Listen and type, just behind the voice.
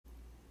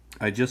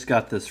I just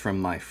got this from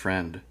my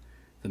friend,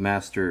 the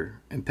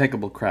master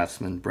impeccable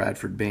craftsman,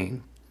 Bradford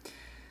Bain.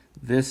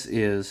 This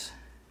is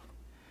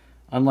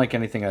unlike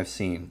anything I've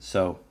seen.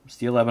 So,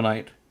 steel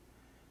ebonite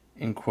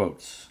in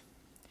quotes.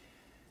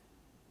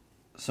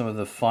 Some of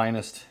the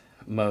finest,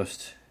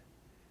 most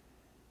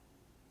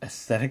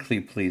aesthetically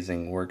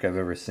pleasing work I've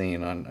ever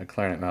seen on a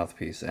clarinet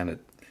mouthpiece, and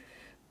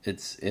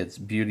its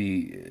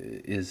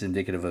beauty is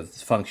indicative of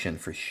its function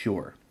for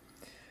sure.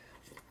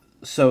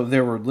 So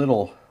there were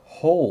little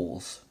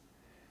holes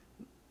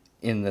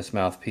in this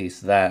mouthpiece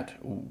that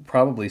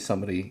probably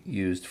somebody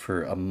used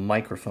for a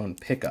microphone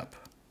pickup,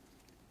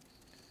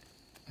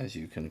 as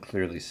you can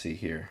clearly see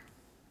here.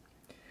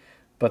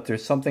 But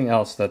there's something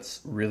else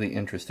that's really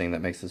interesting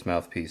that makes this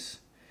mouthpiece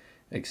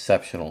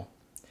exceptional.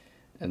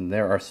 And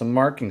there are some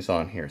markings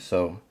on here.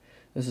 So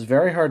this is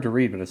very hard to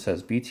read, but it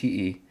says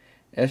BTE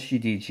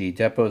SGDG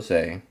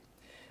Deposé,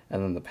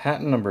 and then the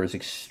patent number is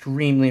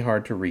extremely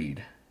hard to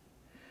read,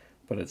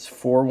 but it's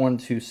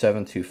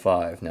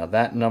 412725. Now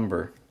that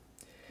number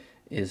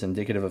is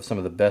indicative of some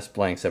of the best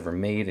blanks ever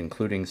made,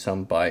 including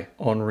some by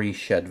Henri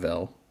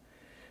Chedeville,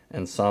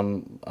 and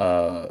some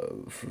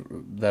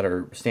that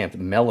are stamped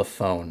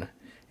mellophone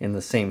in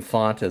the same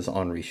font as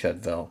Henri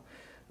Chedeville.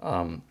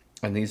 And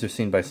these are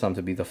seen by some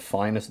to be the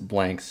finest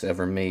blanks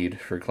ever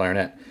made for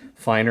clarinet,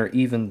 finer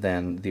even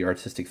than the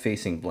artistic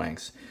facing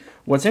blanks.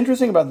 What's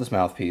interesting about this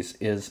mouthpiece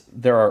is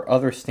there are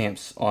other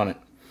stamps on it,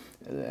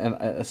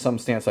 and some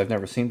stamps I've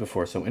never seen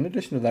before. So in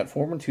addition to that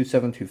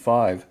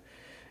 412725,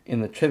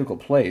 in the typical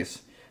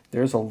place,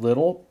 there's a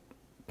little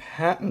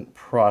patent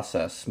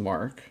process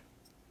mark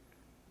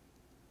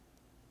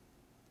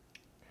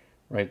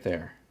right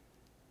there.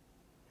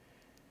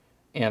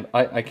 And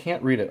I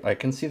can't read it. I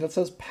can see that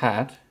says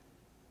Pat,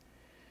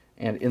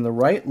 and in the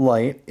right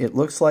light, it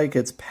looks like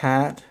it's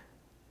Pat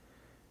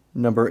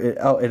number.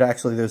 It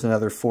actually, there's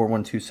another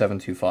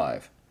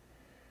 412725.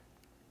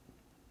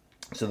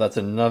 So that's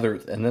another,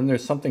 and then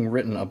there's something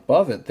written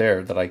above it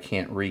there that I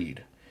can't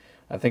read.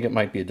 I think it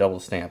might be a double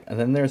stamp. And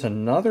then there's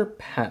another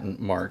patent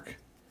mark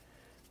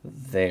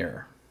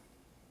there.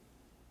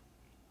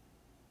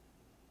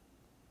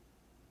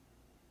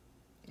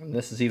 And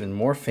this is even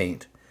more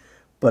faint,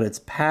 but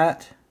it's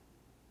Pat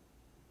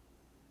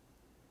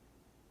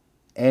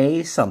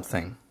A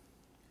something.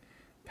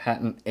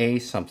 Patent A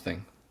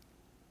something.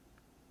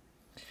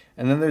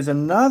 And then there's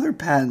another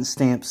patent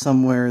stamp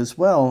somewhere as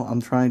well.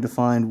 I'm trying to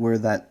find where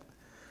that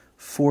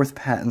fourth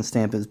patent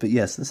stamp is. But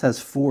yes, this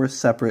has 4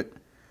 separate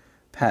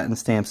patent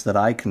stamps that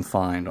I can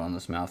find on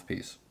this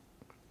mouthpiece.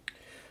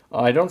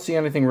 I don't see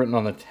anything written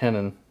on the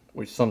tenon,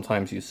 which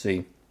sometimes you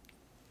see.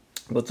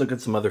 Let's look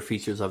at some other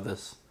features of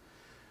this.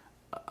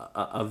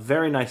 A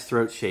very nice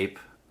throat shape.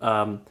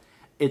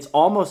 It's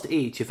almost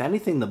H. If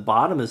anything, the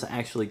bottom is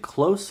actually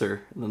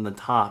closer than the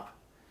top,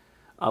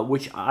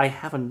 which I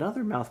have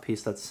another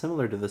mouthpiece that's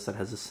similar to this that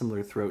has a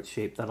similar throat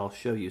shape that I'll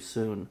show you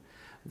soon.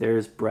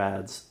 There's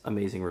Brad's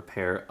amazing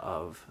repair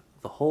of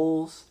the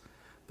holes,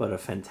 but a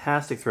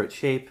fantastic throat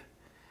shape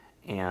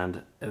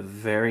and a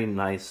very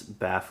nice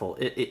baffle.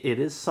 It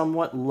is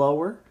somewhat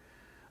lower,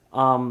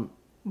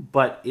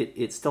 but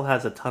it still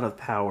has a ton of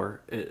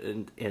power,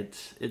 and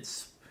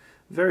it's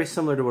very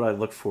similar to what I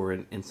look for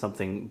in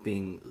something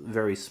being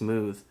very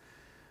smooth.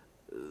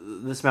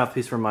 This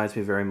mouthpiece reminds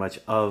me very much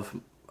of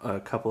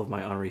a couple of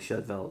my Henri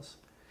Chedevilles,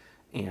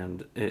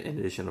 and in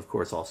addition, of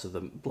course, also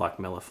the black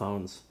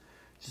mellophones.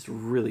 Just a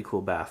really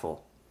cool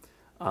baffle.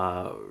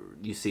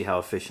 You see how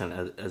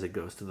efficient as it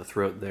goes to the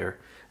throat there,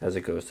 as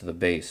it goes to the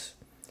bass.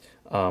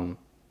 And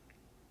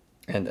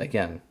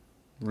again,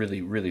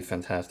 really, really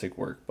fantastic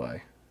work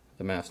by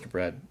the master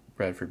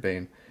Bradford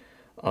Bain.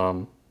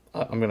 I'm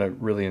going to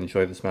really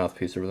enjoy this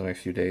mouthpiece over the next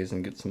few days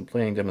and get some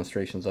playing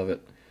demonstrations of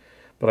it.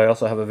 But I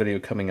also have a video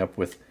coming up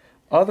with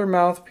other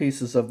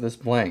mouthpieces of this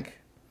blank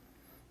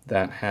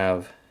that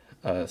have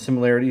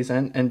similarities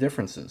and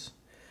differences.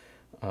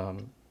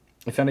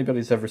 If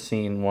anybody's ever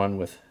seen one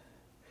with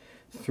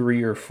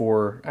 3 or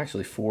 4,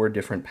 actually 4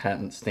 different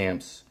patent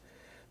stamps,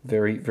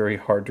 very, very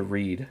hard to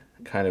read,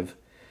 kind of,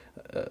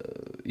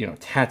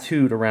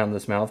 tattooed around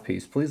this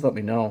mouthpiece, please let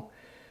me know.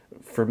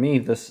 For me,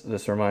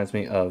 this reminds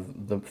me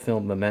of the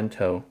film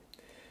Memento.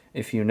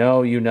 If you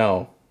know, you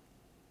know.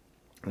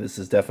 This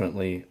is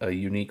definitely a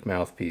unique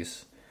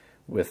mouthpiece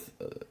with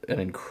an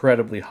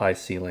incredibly high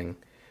ceiling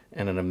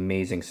and an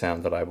amazing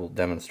sound that I will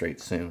demonstrate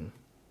soon.